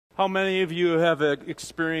How many of you have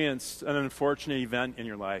experienced an unfortunate event in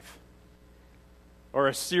your life? Or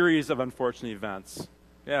a series of unfortunate events?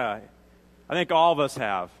 Yeah, I think all of us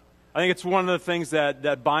have. I think it's one of the things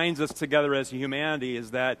that binds us together as humanity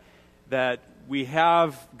is that we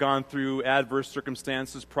have gone through adverse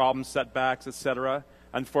circumstances, problems, setbacks, etc.,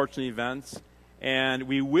 unfortunate events, and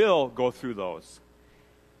we will go through those.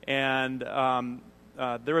 And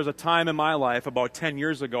there was a time in my life about 10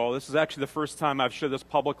 years ago. This is actually the first time I've shared this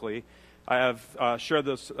publicly. I have shared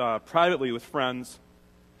this privately with friends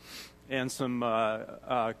and some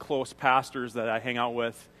close pastors that I hang out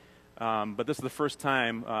with. But this is the first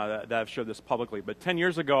time that I've shared this publicly. But 10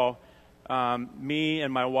 years ago, me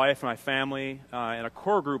and my wife and my family and a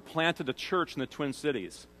core group planted a church in the Twin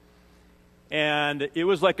Cities. And it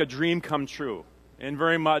was like a dream come true. And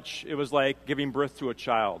very much it was like giving birth to a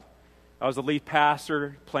child. I was the lead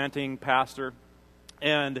pastor, planting pastor.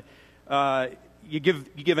 And you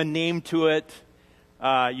give a name to it.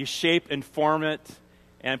 You shape and form it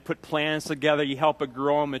and put plans together. You help it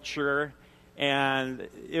grow and mature. And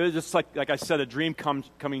it was just like I said, a dream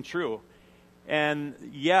coming true. And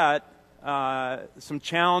yet, some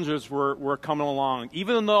challenges were coming along.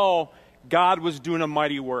 Even though God was doing a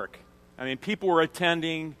mighty work. I mean, people were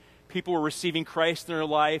attending. People were receiving Christ in their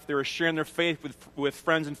life. They were sharing their faith with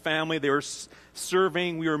friends and family. They were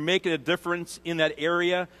serving. We were making a difference in that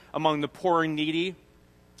area among the poor and needy.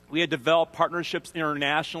 We had developed partnerships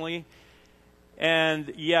internationally.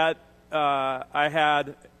 And yet, I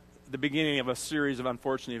had the beginning of a series of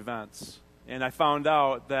unfortunate events. And I found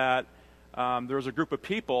out that there was a group of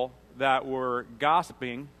people that were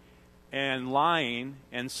gossiping and lying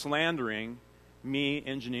and slandering me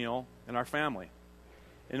and Janelle and our family.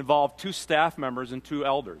 It involved 2 staff members and 2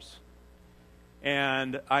 elders.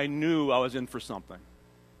 And I knew I was in for something.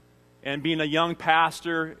 And being a young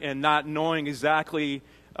pastor and not knowing exactly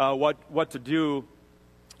what to do,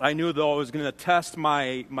 I knew, though, it was going to test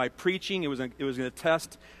my preaching. It was going to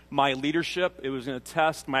test my leadership. It was going to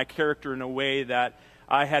test my character in a way that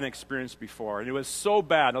I hadn't experienced before. And it was so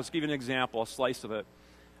bad. I'll just give you an example, a slice of it.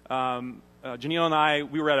 Janelle and I,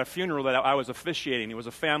 we were at a funeral that I was officiating. It was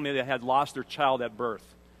a family that had lost their child at birth.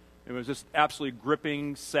 It was just absolutely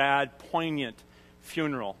gripping, sad, poignant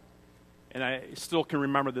funeral. And I still can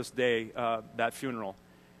remember this day, that funeral.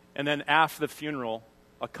 And then after the funeral,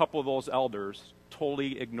 a couple of those elders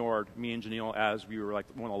totally ignored me and Janelle as we were like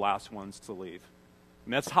one of the last ones to leave.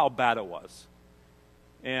 And that's how bad it was.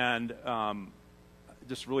 And it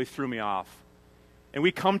just really threw me off. And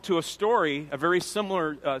we come to a story, a very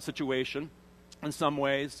similar situation in some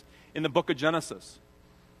ways, in the book of Genesis.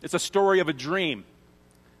 It's a story of a dream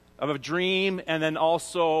and then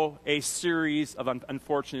also a series of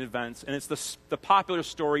unfortunate events. And it's the popular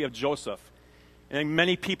story of Joseph. And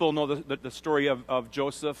many people know the story of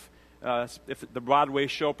Joseph. If the Broadway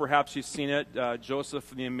show, perhaps you've seen it, Joseph,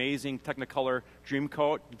 the amazing Technicolor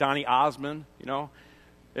Dreamcoat, Donny Osmond,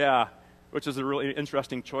 yeah, which is a really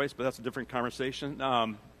interesting choice, but that's a different conversation.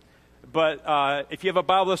 But if you have a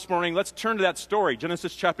Bible this morning, let's turn to that story,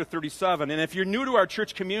 Genesis chapter 37. And if you're new to our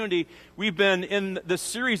church community, we've been in this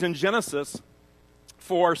series in Genesis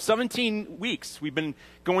for 17 weeks. We've been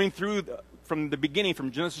going through from the beginning, from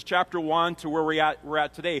Genesis chapter 1 to where we're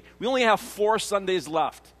at today. We only have 4 Sundays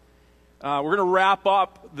left. We're going to wrap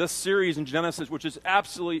up this series in Genesis, which is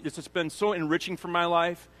absolutely, it's just been so enriching for my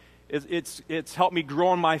life. It's helped me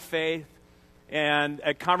grow in my faith, and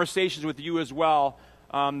at conversations with you as well,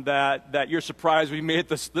 that you're surprised we made it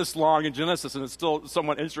this long in Genesis, and it's still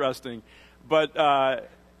somewhat interesting. But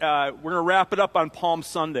we're going to wrap it up on Palm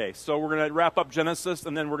Sunday. So we're going to wrap up Genesis,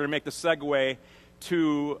 and then we're going to make the segue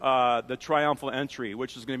to the triumphal entry,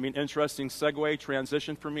 which is going to be an interesting segue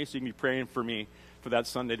transition for me, so you can be praying for me for that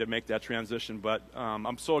Sunday to make that transition. But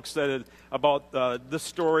I'm so excited about this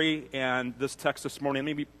story and this text this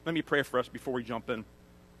morning. Let me pray for us before we jump in.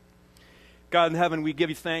 God in heaven, we give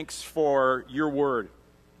you thanks for your word.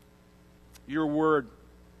 Your word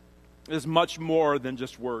is much more than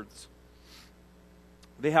just words.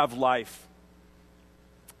 They have life.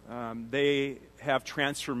 They have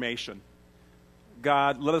transformation.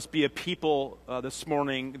 God, let us be a people this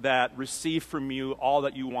morning that receive from you all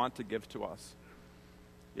that you want to give to us.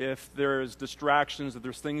 If there's distractions, if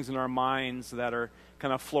there's things in our minds that are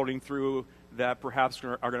kind of floating through that perhaps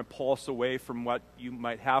are going to pull us away from what you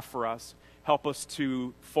might have for us, help us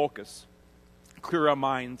to focus, clear our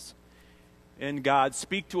minds. And God,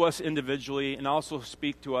 speak to us individually and also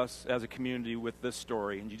speak to us as a community with this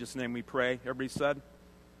story. In Jesus' name we pray. Everybody said?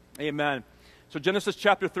 Amen. So Genesis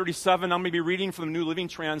chapter 37, I'm going to be reading from the New Living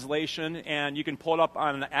Translation, and you can pull it up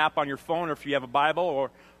on an app on your phone, or if you have a Bible,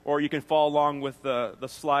 or you can follow along with the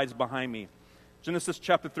slides behind me. Genesis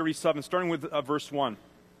chapter 37, starting with verse 1.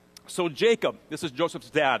 So Jacob, this is Joseph's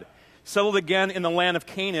dad, settled again in the land of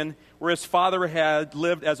Canaan, where his father had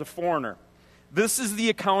lived as a foreigner. This is the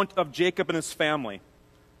account of Jacob and his family.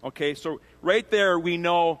 Okay, so right there we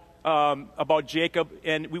know about Jacob,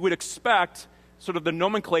 and we would expect sort of the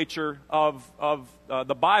nomenclature of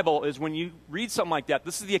the Bible is when you read something like that,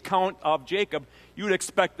 this is the account of Jacob, you would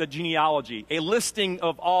expect a genealogy, a listing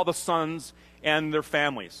of all the sons and their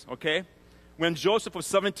families, okay? When Joseph was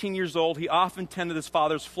 17 years old, he often tended his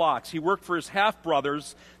father's flocks. He worked for his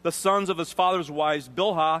half-brothers, the sons of his father's wives,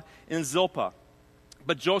 Bilhah and Zilpah.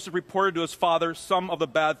 But Joseph reported to his father some of the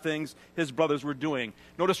bad things his brothers were doing.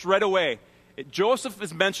 Notice right away, Joseph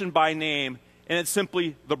is mentioned by name, and it's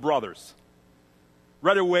simply the brothers.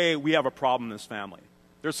 Right away, we have a problem in this family.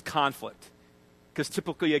 There's conflict. Because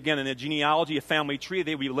typically, again, in a genealogy, a family tree,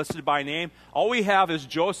 they would be listed by name. All we have is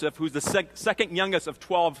Joseph, who's the second youngest of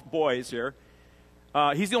 12 boys here.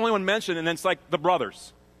 He's the only one mentioned, and then it's like the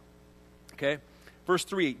brothers. Okay? Verse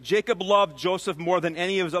 3, Jacob loved Joseph more than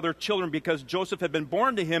any of his other children because Joseph had been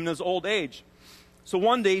born to him in his old age. So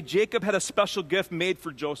one day, Jacob had a special gift made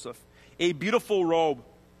for Joseph, a beautiful robe.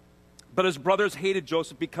 But his brothers hated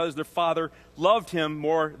Joseph because their father loved him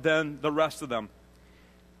more than the rest of them.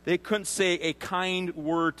 They couldn't say a kind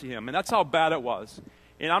word to him, and that's how bad it was.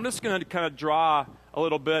 And I'm just going to kind of draw a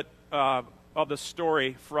little bit of the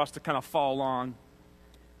story for us to kind of follow along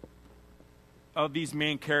of these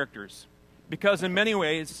main characters. Because in many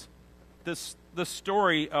ways, the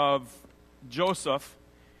story of Joseph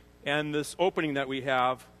and this opening that we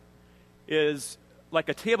have is like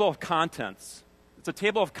a table of contents. It's a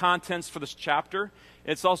table of contents for this chapter.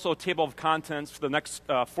 It's also a table of contents for the next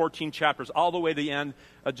 14 chapters, all the way to the end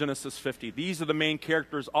of Genesis 50. These are the main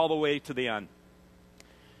characters all the way to the end.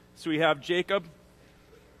 So we have Jacob.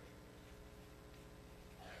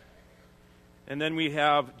 And then we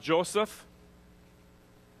have Joseph.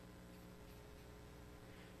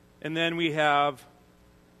 And then we have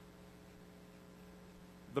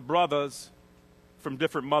the brothers from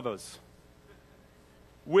different mothers,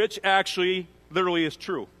 which actually literally is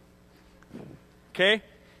true. Okay?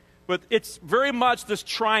 But it's very much this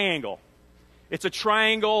triangle. It's a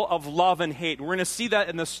triangle of love and hate. We're going to see that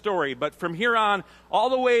in the story. But from here on, all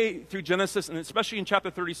the way through Genesis, and especially in chapter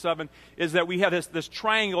 37, is that we have this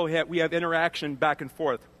triangle, we have interaction back and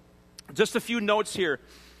forth. Just a few notes here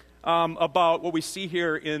about what we see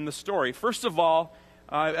here in the story. First of all,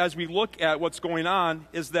 as we look at what's going on,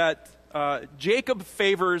 is that Jacob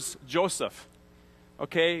favors Joseph.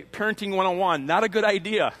 Okay, parenting 101, not a good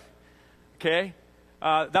idea. Okay,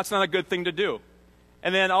 that's not a good thing to do.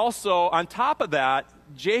 And then also, on top of that,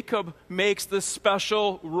 Jacob makes this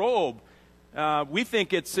special robe. We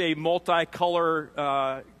think it's a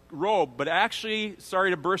multicolor robe, but actually, sorry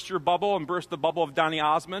to burst your bubble and burst the bubble of Donny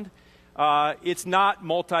Osmond, it's not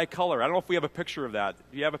multicolor. I don't know if we have a picture of that.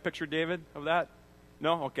 Do you have a picture, David, of that?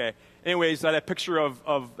 No? Okay. Anyways, I had a picture of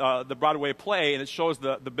the Broadway play, and it shows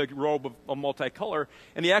the big robe of multicolor.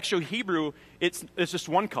 In the actual Hebrew, it's just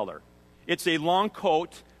one color. It's a long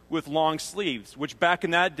coat with long sleeves, which back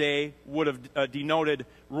in that day would have denoted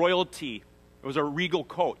royalty. It was a regal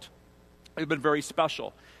coat. It would have been very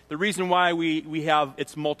special. The reason why we have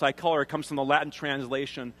it's multicolor, it comes from the Latin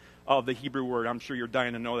translation of the Hebrew word. I'm sure you're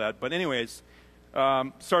dying to know that. But anyways,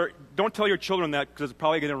 sorry, don't tell your children that because it's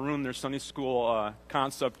probably going to ruin their Sunday school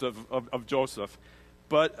concept of Joseph.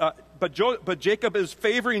 But Jacob is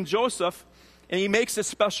favoring Joseph, and he makes a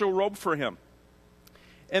special robe for him.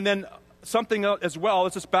 And then something else as well,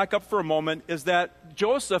 let's just back up for a moment, is that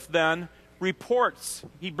Joseph then reports,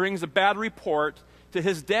 he brings a bad report to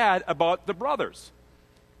his dad about the brothers.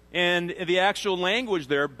 And the actual language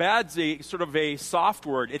there, bad's a sort of a soft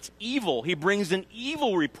word. It's evil. He brings an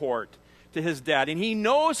evil report to his dad. And he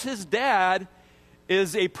knows his dad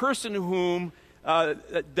is a person whom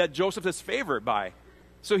that Joseph is favored by.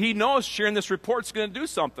 So he knows sharing this report is going to do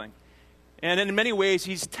something. And in many ways,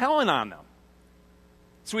 he's telling on them.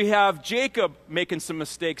 So we have Jacob making some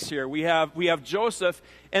mistakes here. We have Joseph,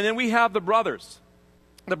 and then we have the brothers.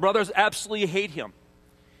 The brothers absolutely hate him.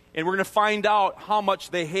 And we're going to find out how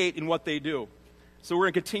much they hate and what they do. So we're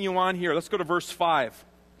going to continue on here. Let's go to verse 5.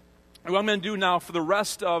 And what I'm going to do now for the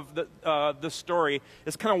rest of the story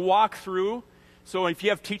is kind of walk through. So if you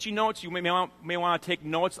have teaching notes, you may want to take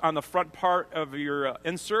notes on the front part of your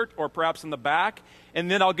insert or perhaps in the back.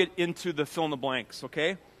 And then I'll get into the fill in the blanks,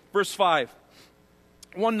 okay? Verse 5.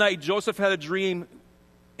 One night Joseph had a dream,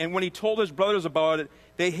 and when he told his brothers about it,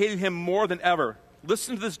 they hated him more than ever.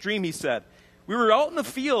 Listen to this dream, he said. We were out in the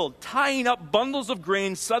field tying up bundles of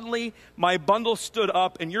grain. Suddenly, my bundle stood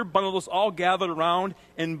up, and your bundles all gathered around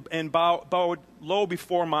and bowed low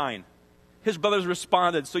before mine. His brothers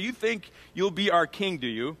responded, so you think you'll be our king, do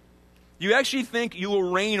you? You actually think you will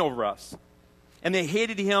reign over us? And they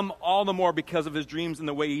hated him all the more because of his dreams and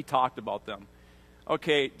the way he talked about them.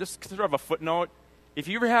 Okay, just sort of a footnote. If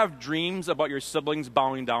you ever have dreams about your siblings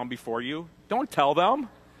bowing down before you, don't tell them.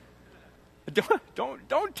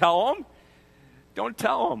 Don't tell them. Don't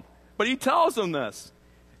tell them. But he tells them this.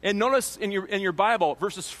 And notice in your Bible,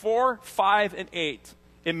 verses 4, 5, and 8,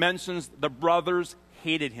 it mentions the brothers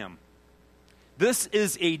hated him. This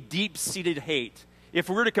is a deep-seated hate. If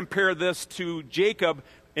we were to compare this to Jacob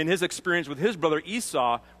in his experience with his brother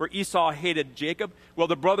Esau, where Esau hated Jacob, well,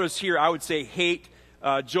 the brothers here, I would say, hate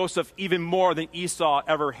Joseph even more than Esau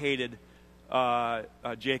ever hated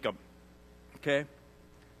Jacob. Okay?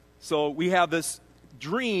 So we have this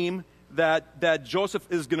dream that Joseph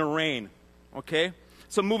is going to reign. Okay?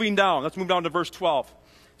 So moving down, let's move down to verse 12.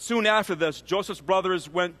 Soon after this, Joseph's brothers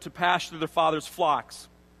went to pasture their father's flocks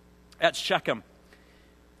at Shechem.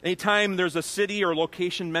 Anytime there's a city or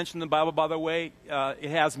location mentioned in the Bible, by the way, it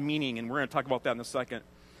has meaning, and we're going to talk about that in a second.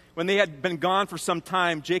 When they had been gone for some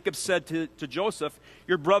time, Jacob said to Joseph,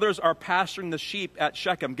 your brothers are pasturing the sheep at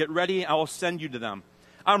Shechem. Get ready, I will send you to them.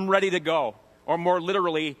 I'm ready to go. Or more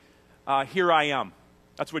literally, here I am.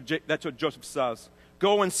 That's what Joseph says.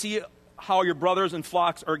 Go and see how your brothers and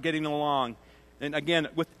flocks are getting along. And again,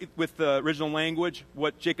 with the original language,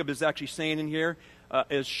 what Jacob is actually saying in here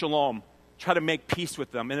is shalom. Try to make peace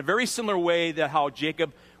with them in a very similar way that how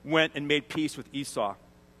Jacob went and made peace with Esau.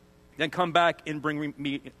 Then come back and bring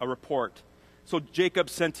me a report. So Jacob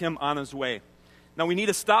sent him on his way. Now we need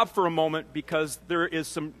to stop for a moment because there is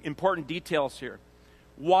some important details here.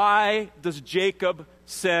 Why does Jacob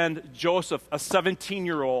send Joseph, a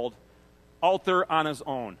 17-year-old, out there on his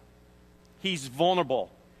own? He's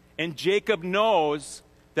vulnerable. And Jacob knows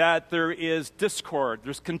that there is discord,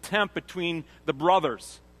 there's contempt between the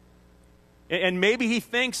brothers. And maybe he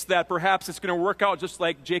thinks that perhaps it's going to work out just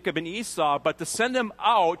like Jacob and Esau, but to send him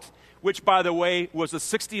out, which, by the way, was a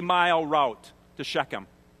 60-mile route to Shechem.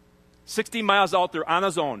 60 miles out there on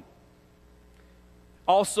his own.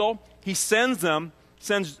 Also, he sends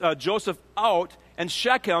Joseph out, and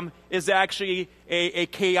Shechem is actually a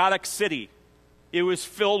chaotic city. It was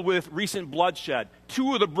filled with recent bloodshed.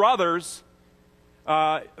 Two of the brothers,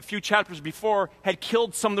 a few chapters before, had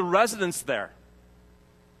killed some of the residents there.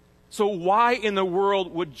 So why in the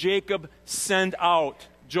world would Jacob send out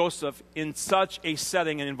Joseph in such a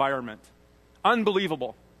setting and environment?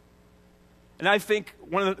 Unbelievable. And I think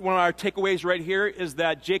one of our takeaways right here is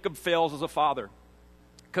that Jacob fails as a father.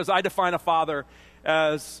 Because I define a father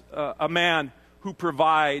as a man who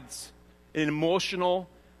provides an emotional,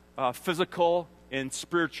 physical, and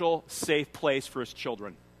spiritual safe place for his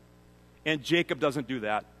children. And Jacob doesn't do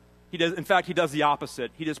that. In fact, he does the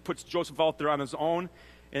opposite. He just puts Joseph out there on his own,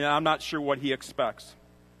 and I'm not sure what he expects.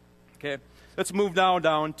 Okay, let's move now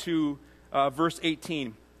down to verse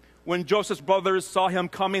 18. When Joseph's brothers saw him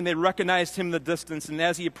coming, they recognized him in the distance, and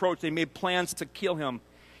as he approached, they made plans to kill him.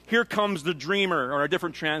 Here comes the dreamer, or a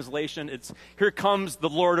different translation, it's here comes the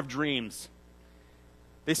Lord of dreams.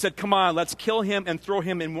 They said, come on, let's kill him and throw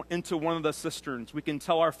him into one of the cisterns. We can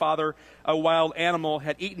tell our father a wild animal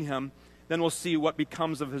had eaten him, then we'll see what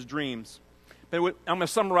becomes of his dreams. But I'm going to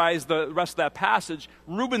summarize the rest of that passage.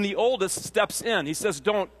 Reuben, the oldest, steps in. He says,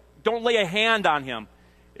 don't lay a hand on him.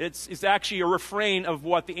 It's actually a refrain of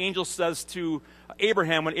what the angel says to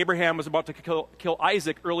Abraham when Abraham was about to kill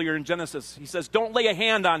Isaac earlier in Genesis. He says, don't lay a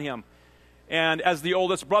hand on him. And as the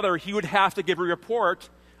oldest brother, he would have to give a report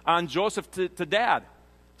on Joseph to dad.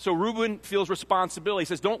 So Reuben feels responsibility. He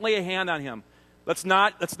says, don't lay a hand on him. Let's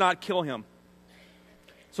not kill him.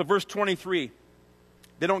 So verse 23.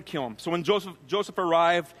 They don't kill him. So when Joseph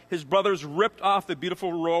arrived, his brothers ripped off the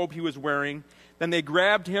beautiful robe he was wearing. Then they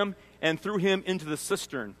grabbed him and threw him into the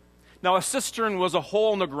cistern. Now, a cistern was a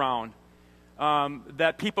hole in the ground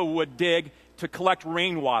that people would dig to collect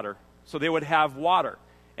rainwater. So they would have water.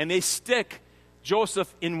 And they stick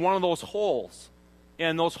Joseph in one of those holes.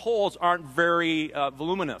 And those holes aren't very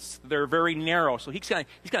voluminous. They're very narrow. So he's kind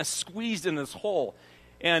of squeezed in this hole.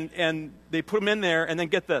 And they put him in there, and then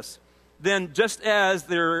get this. Then just as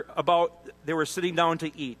they were sitting down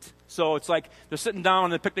to eat. So it's like they're sitting down on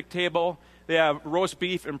the picnic table. They have roast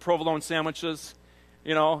beef and provolone sandwiches,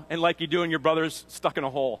 and like you do, and your brother's stuck in a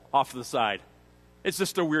hole off to the side. It's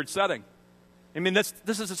just a weird setting. I mean, this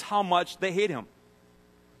is just how much they hate him.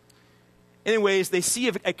 Anyways, they see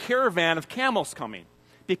a caravan of camels coming.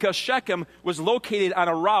 because Shechem was located on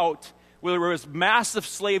a route where there was massive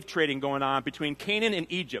slave trading going on between Canaan and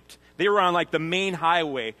Egypt. They were on like the main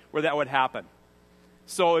highway where that would happen.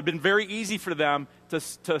 So it had been very easy for them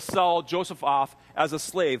to sell Joseph off as a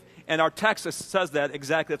slave. And our text says that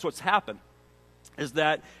exactly. That's what's happened, is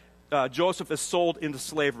that Joseph is sold into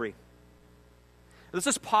slavery. Let's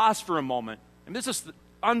just pause for a moment. And this is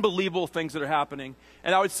unbelievable things that are happening.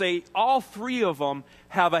 And I would say all three of them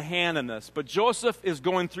have a hand in this. But Joseph is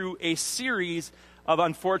going through a series of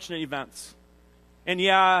unfortunate events. And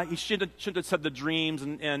yeah, he shouldn't have said the dreams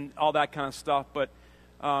and all that kind of stuff, but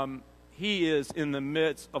he is in the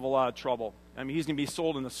midst of a lot of trouble. I mean, he's going to be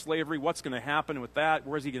sold into slavery. What's going to happen with that?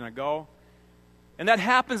 Where's he going to go? And that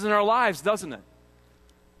happens in our lives, doesn't it?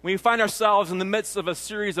 When we find ourselves in the midst of a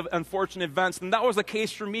series of unfortunate events, and that was the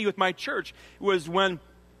case for me with my church, was when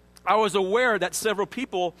I was aware that several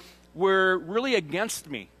people were really against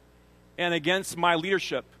me and against my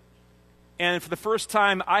leadership. And for the first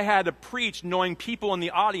time, I had to preach knowing people in the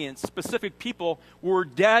audience, specific people, were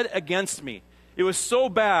dead against me. It was so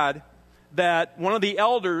bad that one of the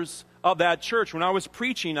elders of that church, when I was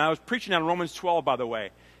preaching on Romans 12, by the way.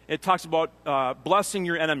 It talks about blessing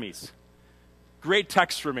your enemies. Great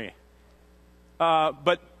text for me.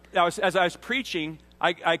 But as I was preaching,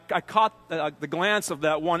 I caught the glance of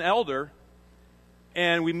that one elder,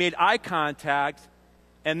 and we made eye contact,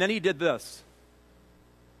 and then he did this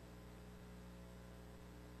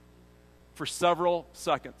for several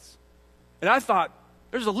seconds. And I thought,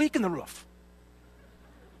 there's a leak in the roof.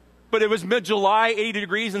 But it was mid-July, 80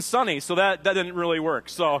 degrees and sunny, so that didn't really work.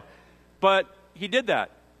 But he did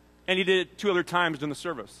that, and he did it 2 other times during the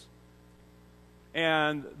service.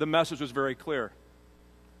 And the message was very clear.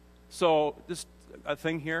 So this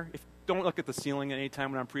thing here, don't look at the ceiling any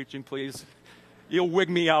time when I'm preaching, please. You'll wig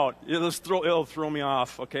me out. It'll throw me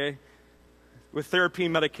off, okay? With therapy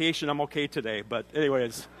and medication, I'm okay today. But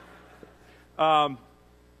anyways, but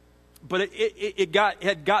it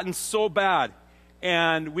had gotten so bad,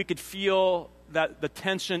 and we could feel that the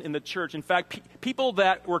tension in the church. In fact, people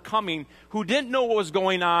that were coming who didn't know what was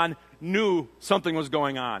going on knew something was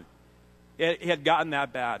going on. It had gotten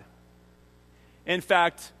that bad. In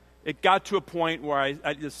fact, it got to a point where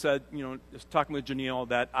I just said, just talking with Janelle,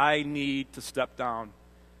 that I need to step down.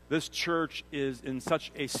 This church is in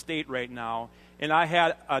such a state right now. And I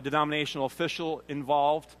had a denominational official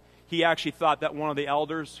involved. He actually thought that one of the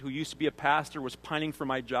elders who used to be a pastor was pining for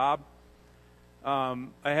my job. I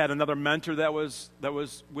had another mentor that was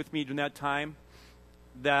with me during that time,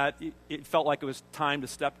 that it felt like it was time to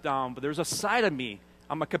step down. But there's a side of me.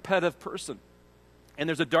 I'm a competitive person. And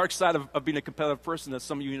there's a dark side of being a competitive person that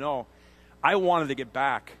some of you know. I wanted to get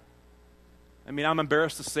back. I mean, I'm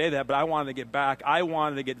embarrassed to say that, but I wanted to get back. I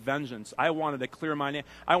wanted to get vengeance. I wanted to clear my name.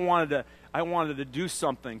 I wanted to do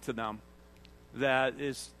something to them that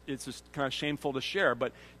it's just kind of shameful to share.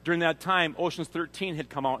 But during that time, Ocean's 13 had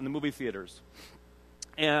come out in the movie theaters.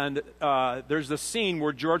 And there's this scene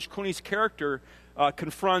where George Clooney's character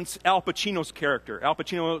confronts Al Pacino's character. Al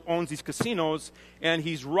Pacino owns these casinos, and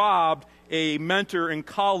he's robbed a mentor and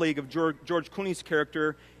colleague of George Clooney's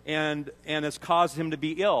character, and has caused him to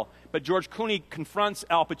be ill. But George Clooney confronts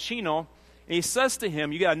Al Pacino, and he says to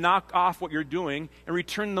him, you got to knock off what you're doing and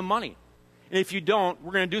return the money. And if you don't,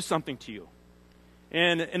 we're going to do something to you.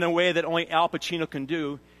 And in a way that only Al Pacino can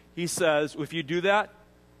do, he says, if you do that,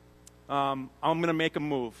 I'm going to make a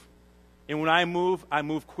move. And when I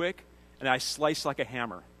move quick, and I slice like a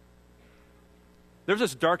hammer. There's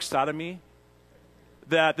this dark side of me,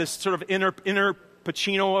 that this sort of inner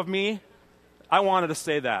Pacino of me, I wanted to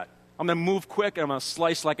say that. I'm going to move quick, and I'm going to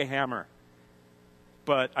slice like a hammer.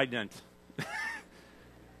 But I didn't.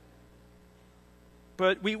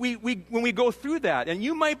 But when we go through that, and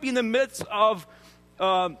you might be in the midst of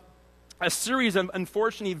a series of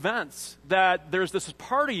unfortunate events, that there's this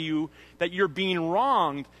part of you that you're being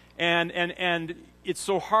wronged, and it's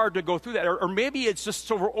so hard to go through that. Or maybe it's just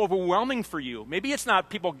so overwhelming for you. Maybe it's not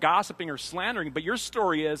people gossiping or slandering, but your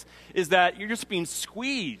story is that you're just being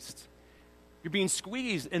squeezed. You're being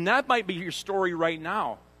squeezed, and that might be your story right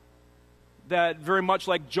now. That very much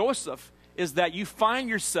like Joseph, is that you find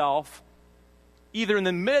yourself either in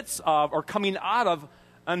the midst of or coming out of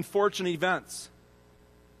unfortunate events.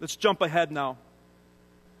 Let's jump ahead now.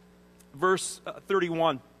 Verse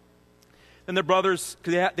 31. And the brothers,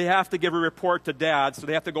 they have to give a report to Dad, so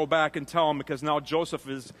they have to go back and tell him, because now Joseph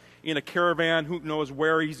is in a caravan, who knows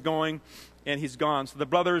where he's going, and he's gone. So the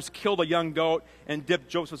brothers killed a young goat and dipped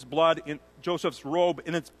Joseph's robe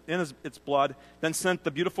in its blood, then sent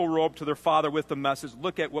the beautiful robe to their father with the message,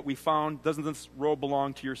 "Look at what we found. Doesn't this robe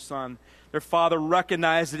belong to your son?" Their father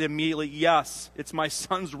recognized it immediately. "Yes, it's my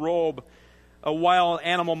son's robe. A wild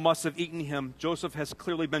animal must have eaten him. Joseph has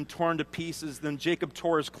clearly been torn to pieces." Then Jacob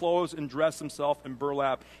tore his clothes and dressed himself in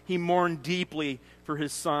burlap. He mourned deeply for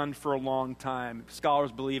his son for a long time.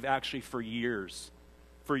 Scholars believe actually for years.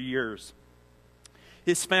 For years.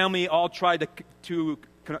 His family all tried to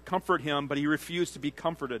comfort him, but he refused to be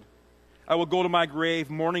comforted. "I will go to my grave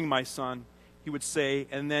mourning my son," he would say,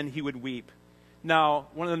 and then he would weep. Now,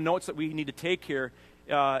 one of the notes that we need to take here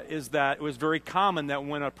is that it was very common that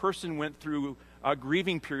when a person went through a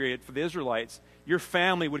grieving period for the Israelites, your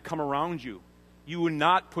family would come around you. You would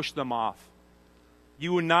not push them off.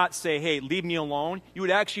 You would not say, "Hey, leave me alone." You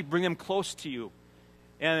would actually bring them close to you.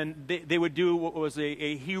 And they would do what was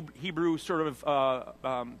a Hebrew sort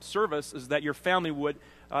of service, is that your family would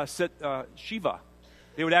sit Shiva.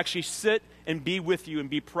 They would actually sit and be with you and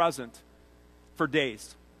be present for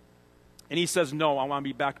days. And he says, "No, I want to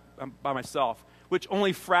be back by myself," which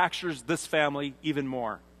only fractures this family even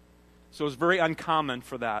more. So it's very uncommon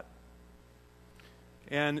for that.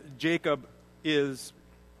 And Jacob is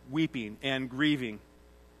weeping and grieving.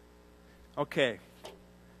 Okay,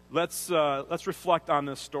 let's reflect on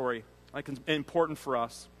this story. Like, it's important for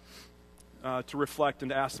us to reflect and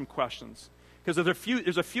to ask some questions, because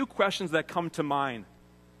there's a few questions that come to mind.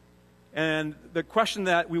 And the question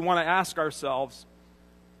that we want to ask ourselves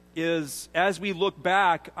is, as we look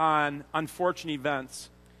back on unfortunate events,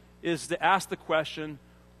 is to ask the question,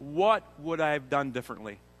 what would I have done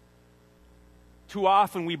differently? Too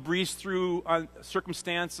often we breeze through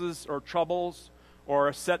circumstances or troubles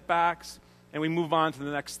or setbacks, and we move on to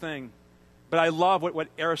the next thing. But I love what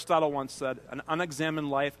Aristotle once said: an unexamined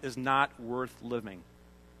life is not worth living.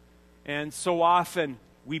 And so often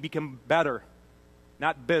we become better,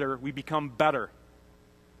 not bitter, we become better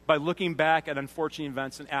by looking back at unfortunate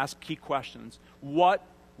events and ask key questions. What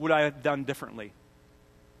would I have done differently?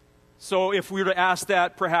 So if we were to ask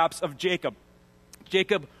that perhaps of Jacob,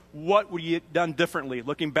 what would you have done differently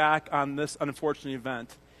looking back on this unfortunate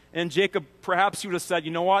event? And Jacob, perhaps he would have said,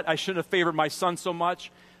 "You know what, I shouldn't have favored my son so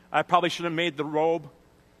much. I probably should have made the robe.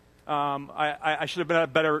 I should have been a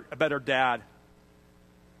better dad."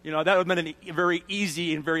 You know, that would have been a very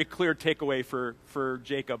easy and very clear takeaway for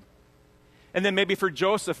Jacob. And then maybe for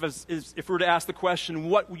Joseph, if we were to ask the question,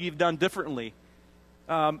 what would you have done differently?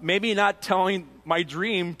 Maybe not telling my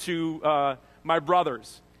dream to my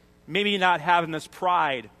brothers. Maybe not having this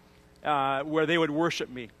pride where they would worship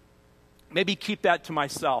me. Maybe keep that to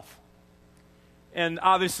myself. And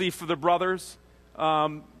obviously for the brothers,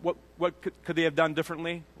 what could they have done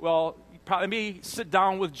differently? Well, probably maybe sit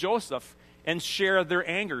down with Joseph and share their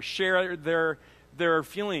anger, share their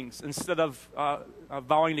feelings, instead of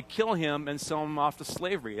vowing to kill him and sell him off to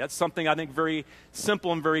slavery. That's something I think very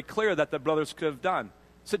simple and very clear that the brothers could have done.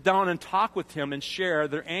 Sit down and talk with him and share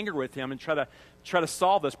their anger with him and try to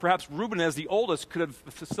solve this. Perhaps Reuben, as the oldest, could have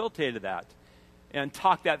facilitated that and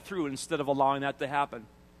talked that through instead of allowing that to happen.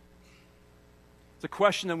 It's a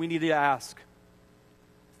question that we need to ask.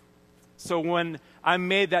 So when I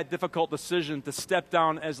made that difficult decision to step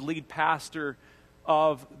down as lead pastor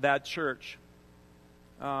of that church,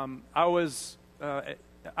 I was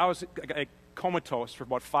comatose for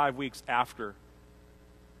about 5 weeks after.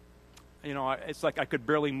 You know, it's like I could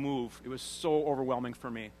barely move. It was so overwhelming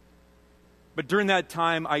for me. But during that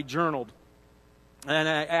time, I journaled, and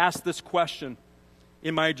I asked this question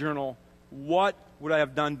in my journal: what would I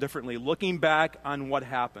have done differently, looking back on what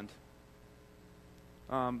happened?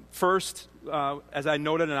 First, as I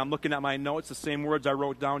noted, and I'm looking at my notes, the same words I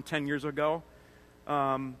wrote down 10 years ago,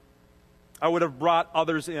 I would have brought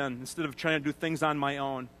others in instead of trying to do things on my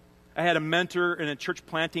own. I had a mentor and a church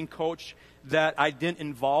planting coach that I didn't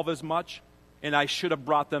involve as much, and I should have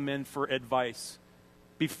brought them in for advice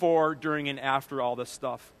before, during, and after all this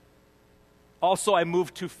stuff. Also, I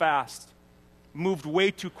moved too fast, moved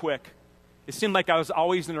way too quick. It seemed like I was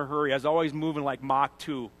always in a hurry. I was always moving like Mach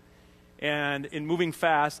 2. And in moving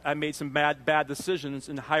fast, I made some bad decisions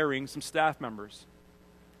in hiring some staff members.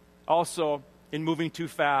 Also, in moving too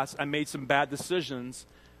fast, I made some bad decisions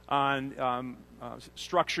on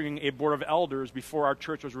structuring a board of elders before our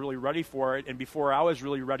church was really ready for it and before I was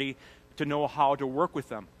really ready to know how to work with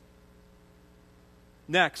them.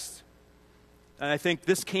 Next, and I think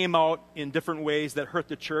this came out in different ways that hurt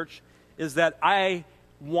the church, is that I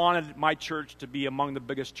wanted my church to be among the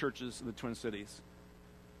biggest churches in the Twin Cities.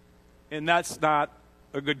 And that's not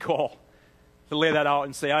a good goal, to lay that out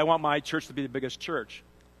and say, I want my church to be the biggest church.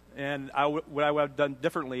 And what I would have done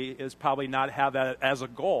differently is probably not have that as a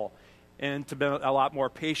goal, and to be a lot more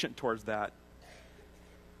patient towards that.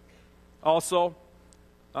 Also,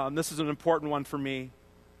 this is an important one for me.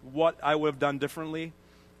 What I would have done differently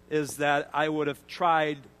is that I would have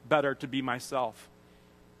tried better to be myself,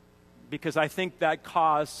 because I think that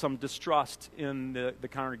caused some distrust in the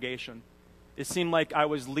congregation. It seemed like I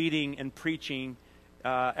was leading and preaching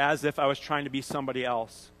as if I was trying to be somebody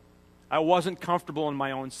else. I wasn't comfortable in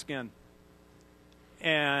my own skin,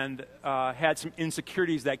 and had some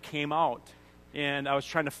insecurities that came out. And I was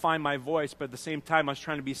trying to find my voice, but at the same time, I was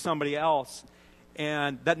trying to be somebody else.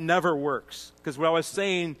 And that never works. Because what I was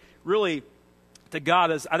saying, really, to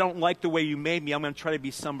God is, I don't like the way you made me. I'm going to try to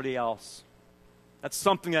be somebody else. That's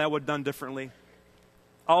something that I would have done differently.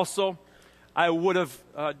 Also, I would have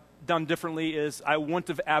done differently is I wouldn't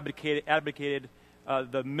have advocated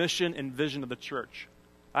the mission and vision of the church.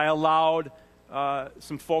 I allowed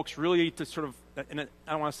some folks really to sort of, I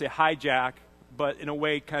don't want to say hijack, but in a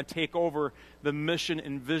way kind of take over the mission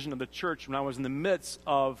and vision of the church when I was in the midst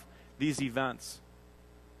of these events.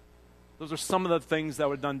 Those are some of the things that I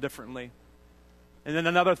would have done differently. And then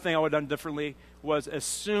another thing I would have done differently was, as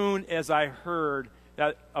soon as I heard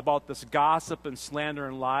that about this gossip and slander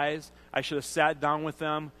and lies, I should have sat down with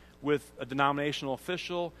them, with a denominational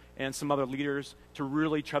official and some other leaders, to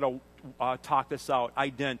really try to talk this out. I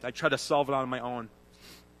didn't. I tried to solve it on my own.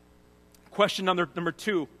 Question number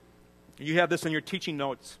 2. You have this in your teaching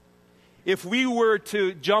notes. If we were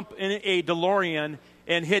to jump in a DeLorean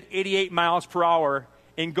and hit 88 miles per hour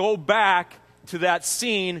and go back to that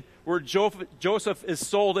scene where Joseph is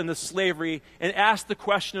sold into slavery, and ask the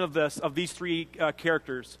question of these 3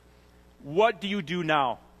 characters, what do you do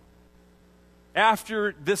now?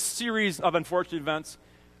 After this series of unfortunate events,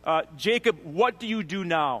 Jacob, what do you do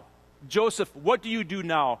now? Joseph, what do you do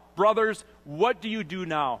now? Brothers, what do you do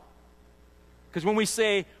now? Because when we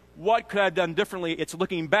say, what could I have done differently, it's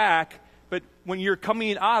looking back. But when you're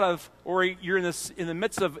coming out of, or you're in the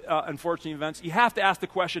midst of unfortunate events, you have to ask the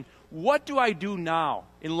question, what do I do now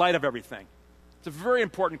in light of everything? It's a very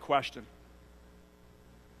important question.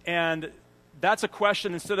 And that's a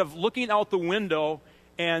question, instead of looking out the window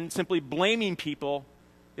and simply blaming people,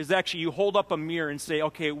 is actually you hold up a mirror and say,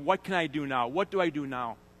 okay, what can I do now? What do I do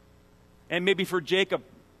now? And maybe for Jacob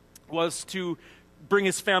was to bring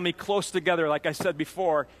his family close together, like I said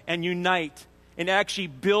before, and unite, and actually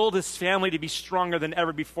build his family to be stronger than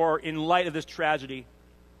ever before in light of this tragedy.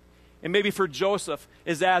 And maybe for Joseph,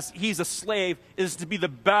 is as he's a slave, is to be the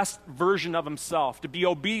best version of himself, to be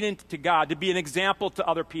obedient to God, to be an example to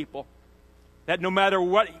other people. That no matter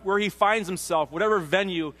where he finds himself, whatever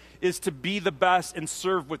venue, is to be the best and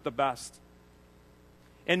serve with the best.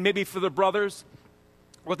 And maybe for the brothers,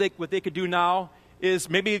 what they could do now is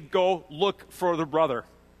maybe go look for the brother.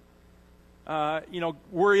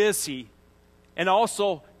 Where is he? And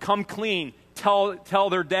also come clean. Tell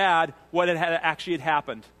their dad what actually had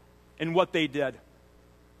happened and what they did.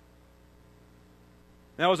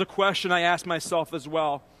 That was a question I asked myself as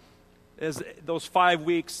well, as those 5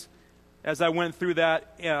 weeks, as I went through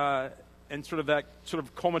that and sort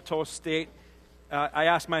of comatose state. I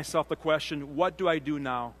asked myself the question, what do I do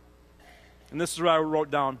now? And this is what I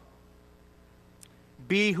wrote down.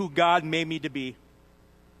 Be who God made me to be.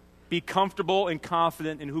 Be comfortable and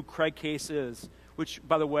confident in who Craig Case is, which,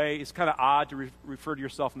 by the way, is kind of odd to refer to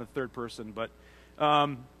yourself in the third person, but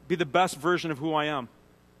be the best version of who I am.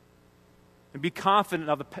 And be confident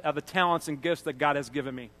of the talents and gifts that God has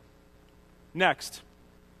given me. Next,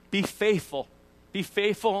 be faithful. Be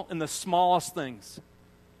faithful in the smallest things.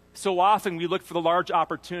 So often we look for the large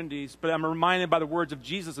opportunities, but I'm reminded by the words of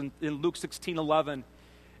Jesus in Luke 16:11.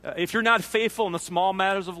 If you're not faithful in the small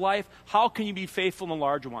matters of life, how can you be faithful in the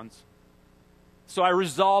large ones? So I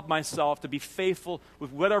resolved myself to be faithful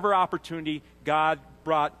with whatever opportunity God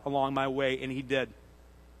brought along my way, and he did.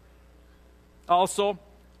 Also,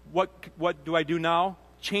 what do I do now?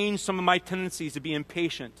 Change some of my tendencies to be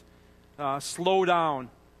impatient. Slow down.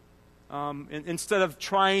 Instead of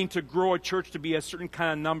trying to grow a church to be a certain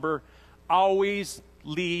kind of number, always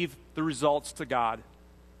leave the results to God.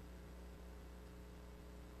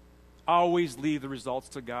 Always leave the results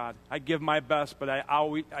to God. I give my best, but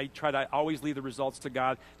I try to always leave the results to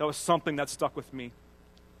God. That was something that stuck with me.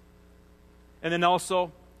 And then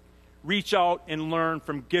also, reach out and learn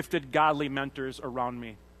from gifted, godly mentors around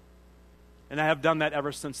me. And I have done that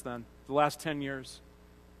ever since then, the last 10 years.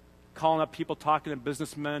 Calling up people, talking to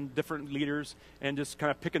businessmen, different leaders, and just kind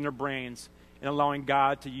of picking their brains. and allowing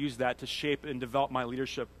God to use that to shape and develop my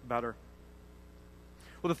leadership better.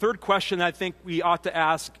 Well, the third question I think we ought to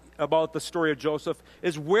ask about the story of Joseph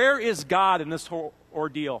is, where is God in this whole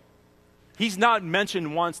ordeal? He's not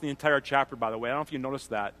mentioned once in the entire chapter, by the way. I don't know if you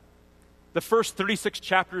noticed that. The first 36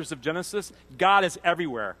 chapters of Genesis, God is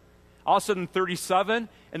everywhere. All of a sudden, 37,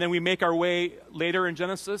 and then we make our way later in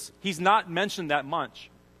Genesis, he's not mentioned that much.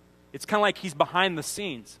 It's kind of like he's behind the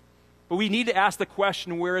scenes. But we need to ask the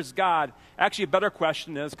question, where is God? Actually, a better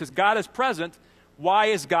question is, because God is present, why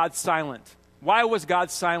is God silent? Why was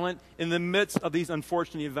God silent in the midst of these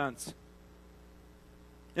unfortunate events?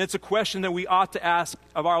 And it's a question that we ought to ask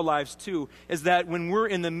of our lives too, is that when we're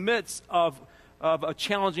in the midst of a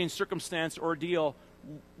challenging circumstance or ordeal,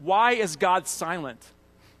 why is God silent?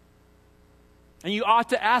 And you ought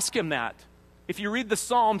to ask him that. If you read the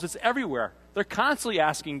Psalms, it's everywhere. They're constantly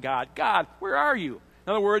asking God, God, where are you?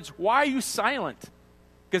 In other words, why are you silent?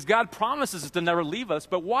 Because God promises to never leave us,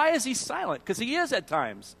 but why is he silent? Because he is at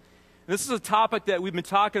times. And this is a topic that we've been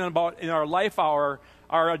talking about in our Life Hour,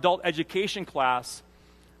 our adult education class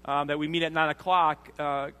that we meet at 9 o'clock.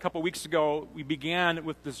 A couple weeks ago, we began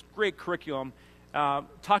with this great curriculum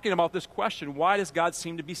talking about this question, why does God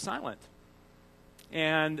seem to be silent?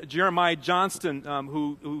 And Jeremiah Johnston,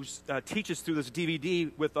 who teaches through this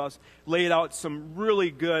DVD with us, laid out some really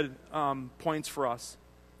good points for us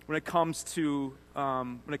when it comes to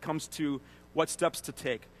what steps to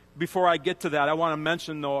take. Before I get to that, I want to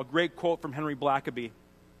mention, though, a great quote from Henry Blackaby.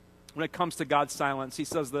 When it comes to God's silence, he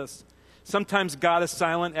says this: "Sometimes God is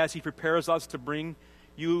silent as he prepares us to bring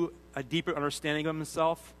you a deeper understanding of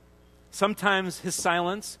himself. Sometimes his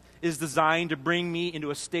silence is designed to bring me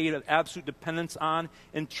into a state of absolute dependence on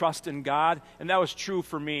and trust in God." And that was true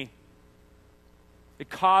for me. It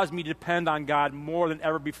caused me to depend on God more than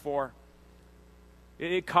ever before.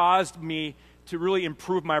 It caused me to really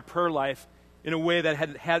improve my prayer life in a way that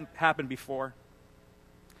hadn't happened before.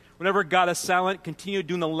 Whenever God is silent, continue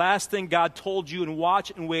doing the last thing God told you and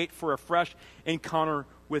watch and wait for a fresh encounter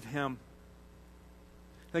with him.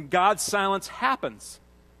 Then God's silence happens.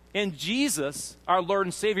 And Jesus, our Lord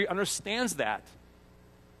and Savior, understands that.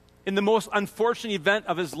 In the most unfortunate event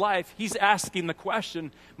of his life, he's asking the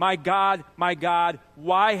question, my God,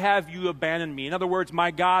 why have you abandoned me? In other words,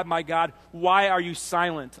 my God, why are you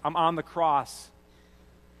silent? I'm on the cross.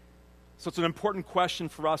 So it's an important question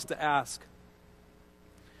for us to ask.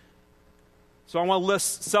 So I want to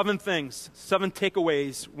list 7 things, 7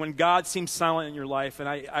 takeaways when God seems silent in your life, and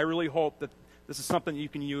I really hope that this is something that you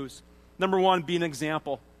can use. Number 1, be an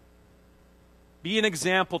example. Be an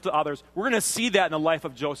example to others. We're going to see that in the life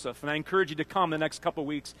of Joseph, and I encourage you to come the next couple of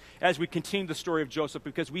weeks as we continue the story of Joseph,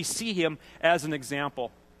 because we see him as an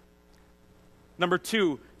example. Number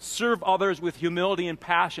 2, serve others with humility and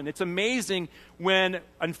passion. It's amazing when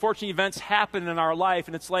unfortunate events happen in our life,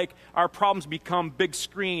 and it's like our problems become big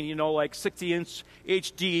screen, like 60-inch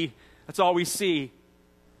HD. That's all we see.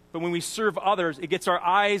 But when we serve others, it gets our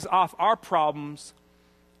eyes off our problems,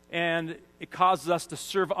 and it causes us to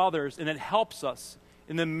serve others, and it helps us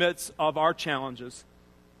in the midst of our challenges.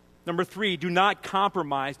 Number 3, do not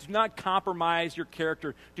compromise. Do not compromise your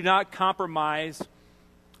character. Do not compromise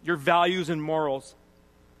your values and morals.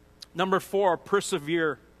 Number 4,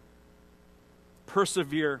 persevere.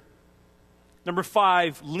 Persevere. Number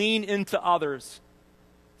 5, lean into others.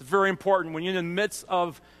 It's very important when you're in the midst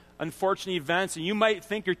of unfortunate events, and you might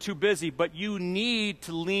think you're too busy, but you need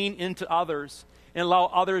to lean into others and allow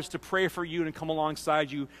others to pray for you and come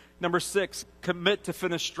alongside you. Number 6, commit to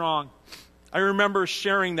finish strong. I remember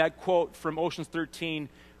sharing that quote from Ocean's 13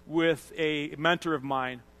 with a mentor of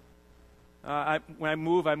mine. When I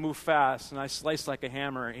move fast, and I slice like a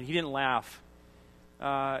hammer, and he didn't laugh.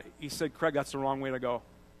 He said, "Craig, that's the wrong way to go."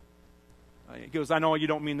 He goes, "I know you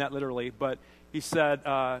don't mean that literally," but he said,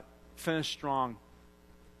 "Finish strong."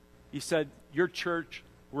 He said, "Your church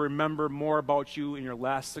will remember more about you in your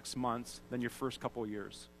last 6 months than your first couple of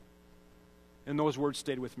years." And those words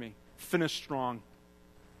stayed with me. Finish strong.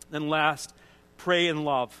 And last, pray and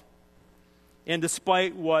love. And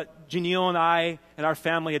despite what Janelle and I and our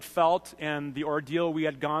family had felt and the ordeal we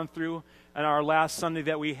had gone through on our last Sunday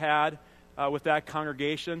that we had with that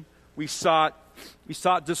congregation, we sought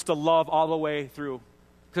just to love all the way through.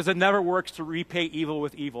 Because it never works to repay evil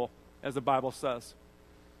with evil, as the Bible says.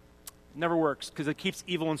 It never works, because it keeps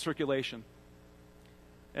evil in circulation.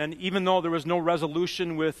 And even though there was no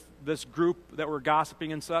resolution with this group that were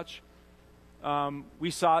gossiping and such,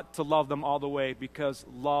 we sought to love them all the way, because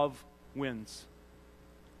love wins.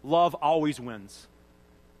 Love always wins.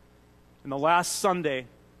 And the last Sunday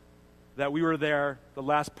that we were there, the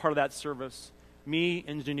last part of that service, me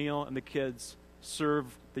and Janelle and the kids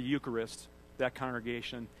served the Eucharist that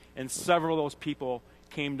congregation. And several of those people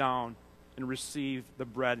came down and received the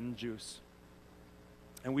bread and juice.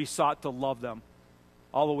 And we sought to love them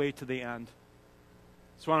all the way to the end.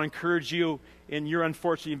 So I want to encourage you in your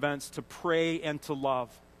unfortunate events to pray and to love.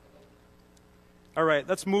 All right,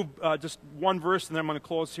 let's move just one verse, and then I'm going to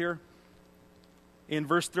close here. In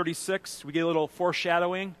verse 36, we get a little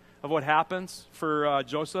foreshadowing of what happens for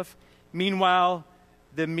Joseph. Meanwhile,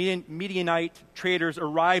 the Midianite traders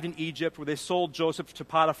arrived in Egypt, where they sold Joseph to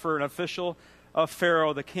Potiphar, an official of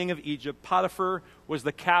Pharaoh, the king of Egypt. Potiphar was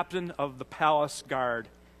the captain of the palace guard.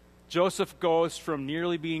 Joseph goes from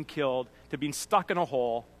nearly being killed to being stuck in a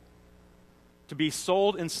hole to be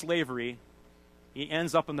sold in slavery. He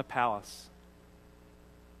ends up in the palace.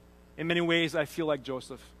 In many ways, I feel like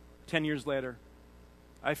Joseph. 10 years later,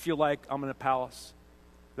 I feel like I'm in a palace,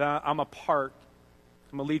 that I'm a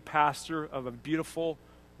lead pastor of a beautiful,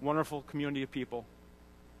 wonderful community of people.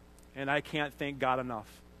 And I can't thank God enough.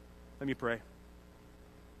 Let me pray.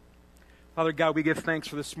 Father God, we give thanks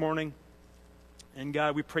for this morning. And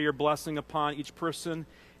God, we pray your blessing upon each person.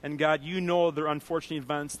 And God, you know their unfortunate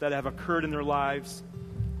events that have occurred in their lives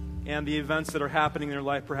and the events that are happening in their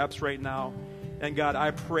life perhaps right now. And God,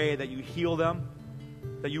 I pray that you heal them,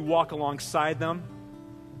 that you walk alongside them.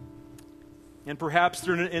 And perhaps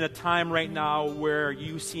they're in a time right now where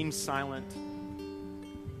you seem silent.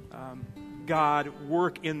 God,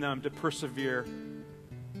 work in them to persevere,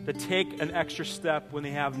 to take an extra step when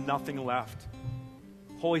they have nothing left.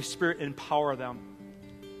 Holy Spirit, empower them.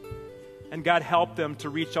 And God, help them to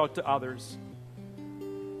reach out to others.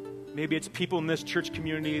 Maybe it's people in this church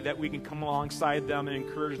community that we can come alongside them and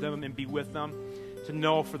encourage them and be with them, to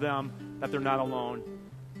know for them that they're not alone.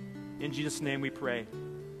 In Jesus' name we pray.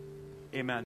 Amen.